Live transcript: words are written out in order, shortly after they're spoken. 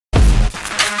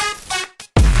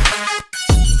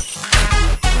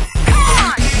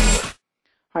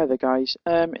Hi there guys,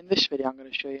 in this video I'm going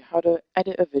to show you how to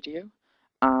edit a video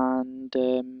and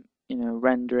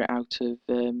render it out of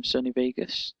Sony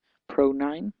Vegas Pro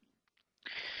 9.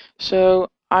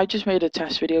 So I just made a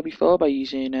test video before by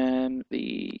using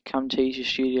the Camtasia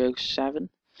Studio 7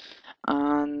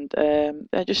 and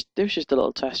it was just a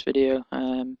little test video.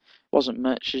 Wasn't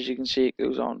much, as you can see. It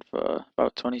goes on for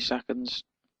about 20 seconds.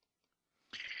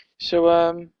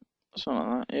 So something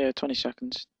like that, yeah, 20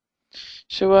 seconds.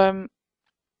 So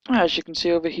as you can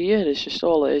see over here, it's just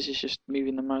all it is just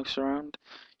moving the mouse around.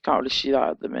 You can't really see that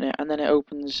at the minute, and then it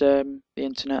opens the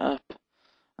internet up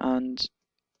and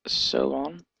so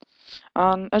on.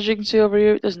 And as you can see over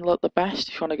here, it doesn't look the best.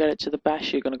 If you want to get it to the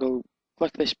best, you're going to go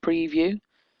click this preview,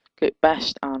 click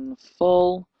best and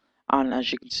full, and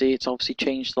as you can see, it's obviously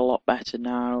changed a lot better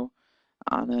now.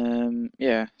 And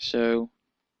yeah, so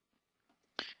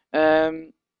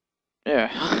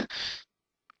yeah.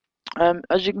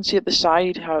 As you can see at the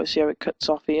side, see how it cuts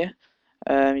off here.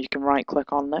 You can right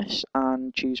click on this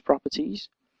and choose properties,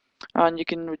 and you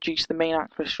can reduce the main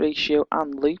axis ratio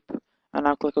and loop, and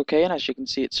now click OK, and as you can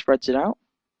see it spreads it out.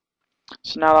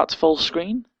 So now that's full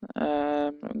screen.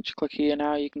 Just click here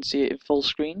now, you can see it in full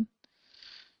screen.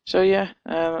 So yeah,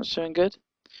 that's doing good.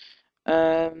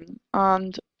 And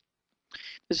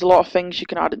there's a lot of things you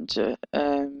can add into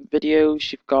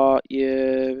videos. You've got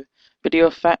your video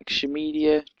effects, your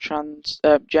media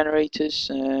generators,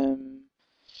 your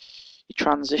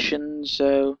transitions.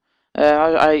 So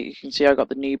you can see I got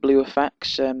the new blue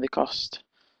effects. They cost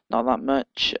not that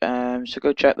much. So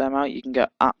go check them out. You can get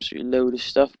absolutely load of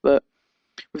stuff. But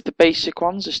with the basic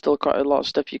ones, there's still quite a lot of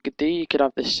stuff you could do. You could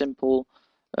have this simple.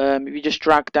 If you just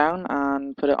drag down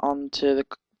and put it onto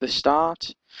the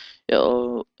start,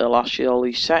 it'll ask you all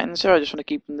these settings. So I just want to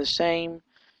keep them the same.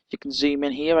 You can zoom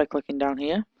in here by clicking down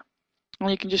here, and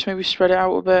you can just maybe spread it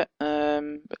out a bit.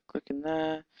 But clicking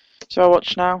there. So I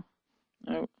watch now.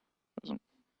 Oh,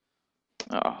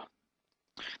 oh,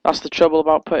 that's the trouble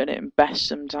about putting it in best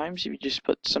sometimes. If you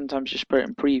sometimes just put it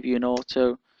in preview and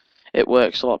auto, it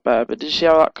works a lot better. But did you see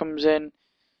how that comes in,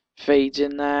 fades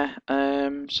in there?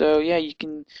 So yeah, you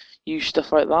can use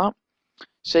stuff like that.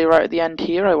 Say right at the end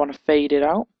here, I want to fade it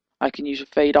out. I can use a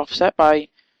fade offset by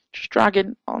just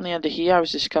dragging on the end of here.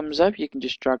 As this comes up, you can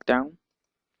just drag down.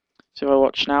 So if I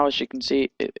watch now, as you can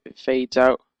see, it fades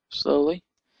out slowly.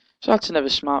 So that's another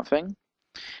smart thing.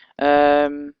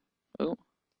 Oh.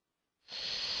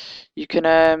 You can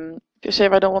say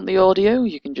if I don't want the audio,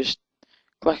 you can just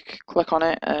click on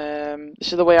it.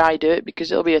 This is the way I do it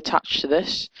because it'll be attached to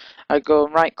this. I go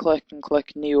and right click and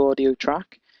click new audio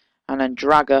track, and then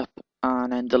drag up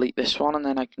and then delete this one, and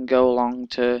then I can go along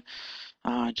to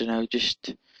I don't know,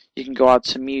 just you can go add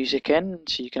some music in,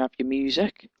 so you can have your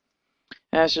music.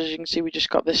 So as you can see, we just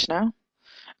got this now.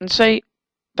 And say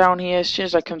down here, as soon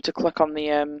as I come to click on the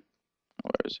where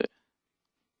is it?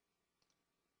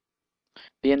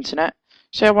 The internet.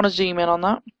 Say I want to zoom in on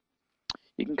that.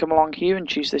 You can come along here and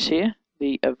choose this here,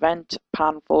 the event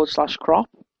pan / crop,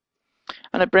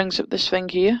 and it brings up this thing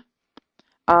here.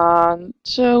 And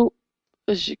so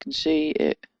as you can see,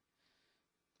 it.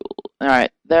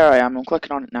 Alright, there I am. I'm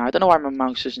clicking on it now. I don't know why my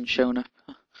mouse isn't showing up.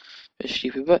 It's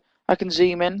stupid, but I can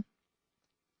zoom in.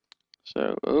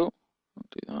 So, I'll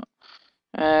do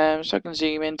that. So I can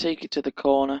zoom in, take it to the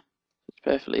corner. It's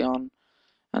perfectly on.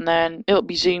 And then it'll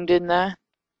be zoomed in there.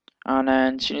 And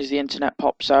then as soon as the internet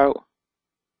pops out,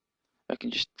 I can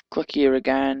just click here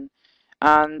again.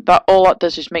 And that all that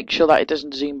does is make sure that it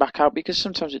doesn't zoom back out, because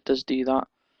sometimes it does do that.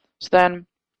 So then,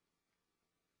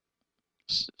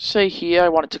 say here I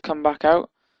want it to come back out.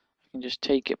 I can just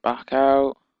take it back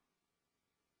out.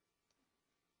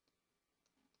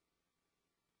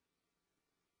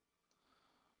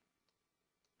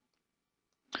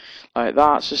 Like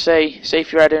that. So say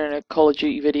if you're editing a Call of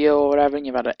Duty video or whatever, and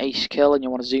you've had an ace kill and you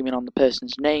want to zoom in on the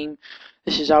person's name,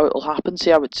 this is how it'll happen.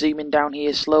 See how it's zooming down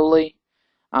here slowly,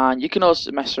 and you can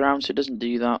also mess around so it doesn't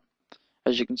do that.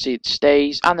 As you can see, it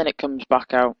stays and then it comes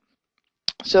back out.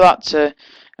 So that's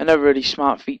another really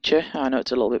smart feature. I know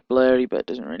it's a little bit blurry, but it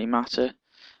doesn't really matter.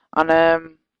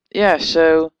 And yeah,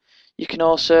 so you can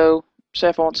also say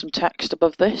if I want some text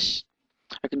above this,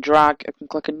 I can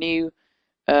click a new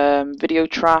video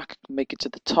track, make it to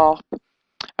the top.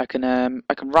 I can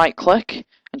right click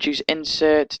and choose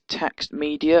insert text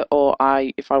media, or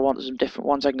if I want some different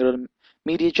ones, I can go to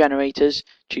media generators,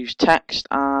 choose text,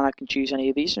 and I can choose any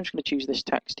of these. So I'm just going to choose this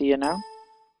text here now.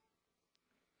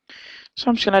 So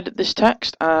I'm just going to edit this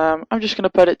text. I'm just going to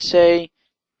put it, say,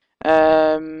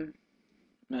 or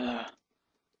no,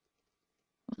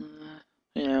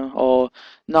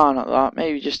 not that.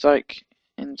 Maybe just like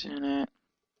internet.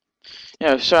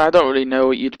 So I don't really know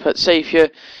what you'd put. Say if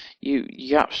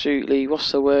you absolutely,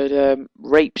 what's the word,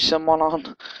 rape someone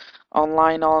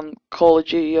online on Call of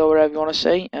Duty or whatever you want to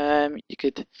say. You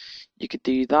could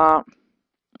do that.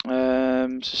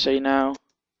 So say now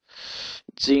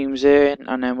it zooms in,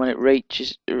 and then when it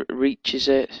reaches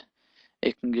it,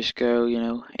 it can just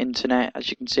go, internet. As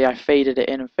you can see, I faded it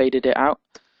in and faded it out.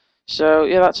 So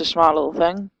yeah, that's a smart little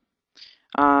thing.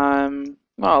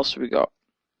 What else have we got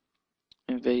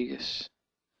in Vegas?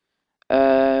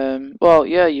 Well,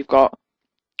 yeah, you've got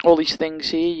all these things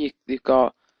here. You've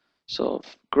got sort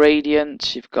of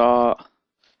gradients. You've got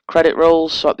credit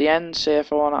rolls. So at the end, say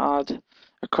if I want to add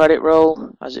a credit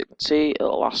roll, as you can see,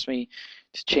 it'll ask me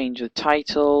to change the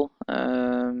title.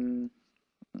 Let's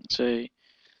see.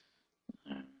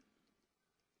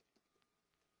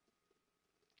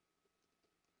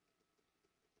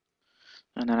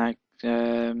 And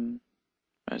then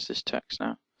where's this text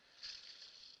now?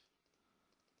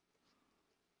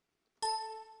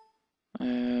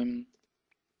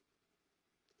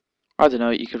 I don't know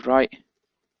what you could write.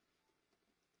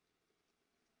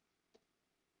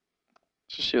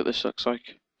 Let's see what this looks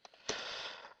like.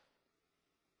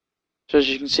 So as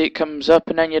you can see, it comes up,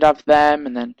 and then you'd have them,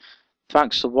 and then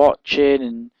thanks for watching,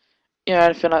 and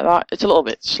anything like that. It's a little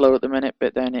bit slow at the minute,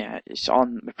 but then it's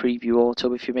on the preview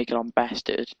auto. If you make it on best,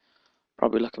 it'd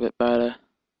probably look a bit better.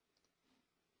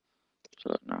 So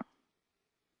look now.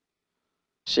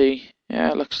 See,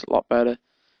 yeah, it looks a lot better,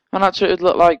 and that's what it'd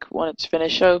look like when it's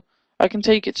finished. So I can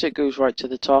take it so it goes right to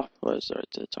the top. Where's it,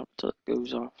 right to the top until it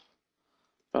goes off?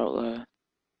 About there.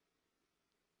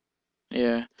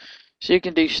 Yeah. So you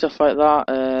can do stuff like that.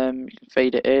 You can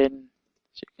fade it in.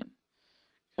 So you can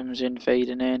comes in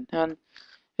fading in, and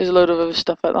there's a load of other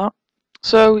stuff like that.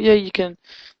 So yeah, there's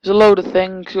a load of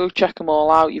things. Go check them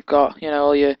all out. You've got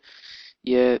all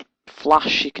your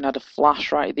flash. You can add a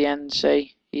flash right at the end.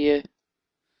 Say here.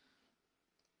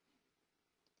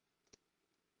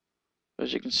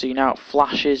 As you can see now, it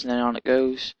flashes and then on it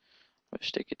goes. I'll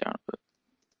stick it down a bit.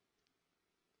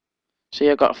 So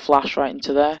yeah, I've got a flash right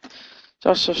into there. So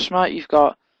that's so smart. You've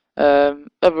got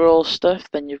overall stuff.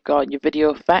 Then you've got your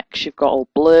video effects. You've got all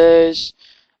blurs.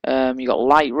 You've got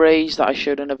light rays that I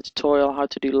showed another tutorial on how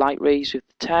to do light rays with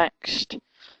the text.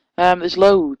 There's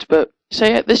loads, but so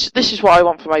yeah, this is what I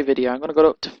want for my video. I'm going to go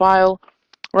up to File,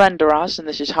 Render As, and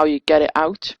this is how you get it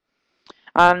out.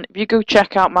 And if you go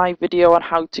check out my video on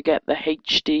how to get the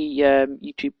HD,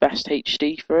 YouTube Best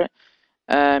HD for it,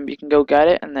 you can go get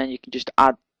it, and then you can just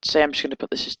add, say I'm just going to put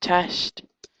this as test,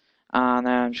 and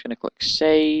then I'm just going to click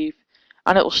save,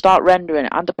 and it will start rendering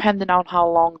it. And depending on how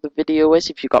long the video is,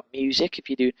 if you've got music, if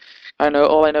you do,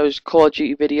 all I know is Call of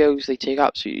Duty videos, they take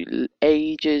absolutely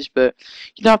ages, but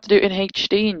you don't have to do it in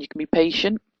HD, and you can be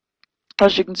patient.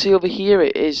 As you can see over here,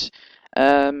 it is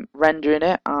rendering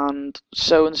it, and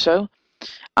so.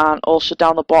 And also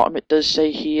down the bottom it does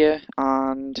say here,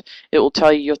 and it will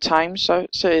tell you your time. So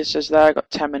it says there I got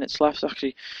 10 minutes left. It's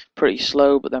actually pretty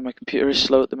slow, but then my computer is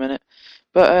slow at the minute.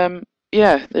 But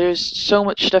yeah, there's so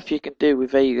much stuff you can do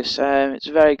with Vegas. It's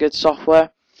very good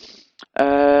software.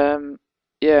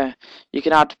 Yeah, you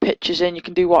can add pictures in, you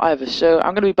can do whatever. So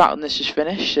I'm going to be back when this is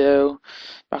finished, so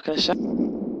back in a sec.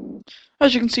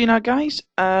 As you can see now, guys,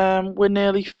 we're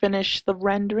nearly finished the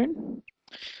rendering.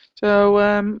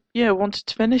 So yeah, once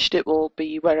it's finished, it will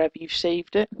be wherever you've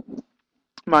saved it.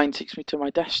 Mine takes me to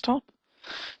my desktop.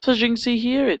 So as you can see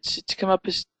here, it's come up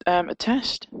as a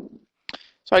test.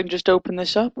 So I can just open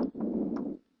this up.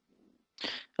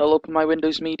 I'll open my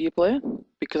Windows Media Player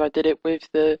because I did it with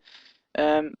the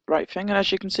right thing. And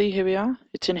as you can see, here we are.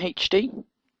 It's in HD.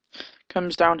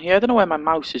 Comes down here. I don't know where my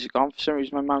mouse is gone. For some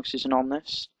reason, my mouse isn't on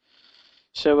this.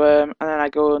 So and then I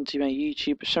go onto my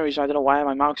YouTube. For some reason, I don't know why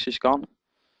my mouse is gone.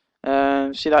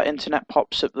 See that internet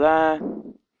pops up there.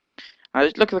 I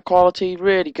just look at the quality,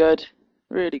 really good,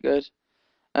 really good.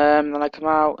 Then I come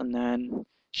out, and then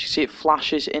you see it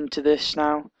flashes into this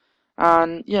now,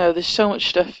 and there's so much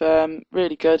stuff,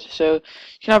 really good. So you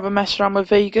can have a mess around with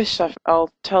Vegas. I'll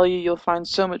tell you, you'll find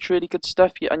so much really good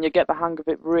stuff, and you'll get the hang of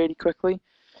it really quickly.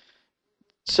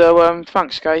 So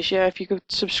thanks guys. Yeah, if you could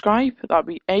subscribe, that'd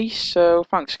be ace. So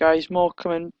thanks guys. More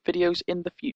coming videos in the future.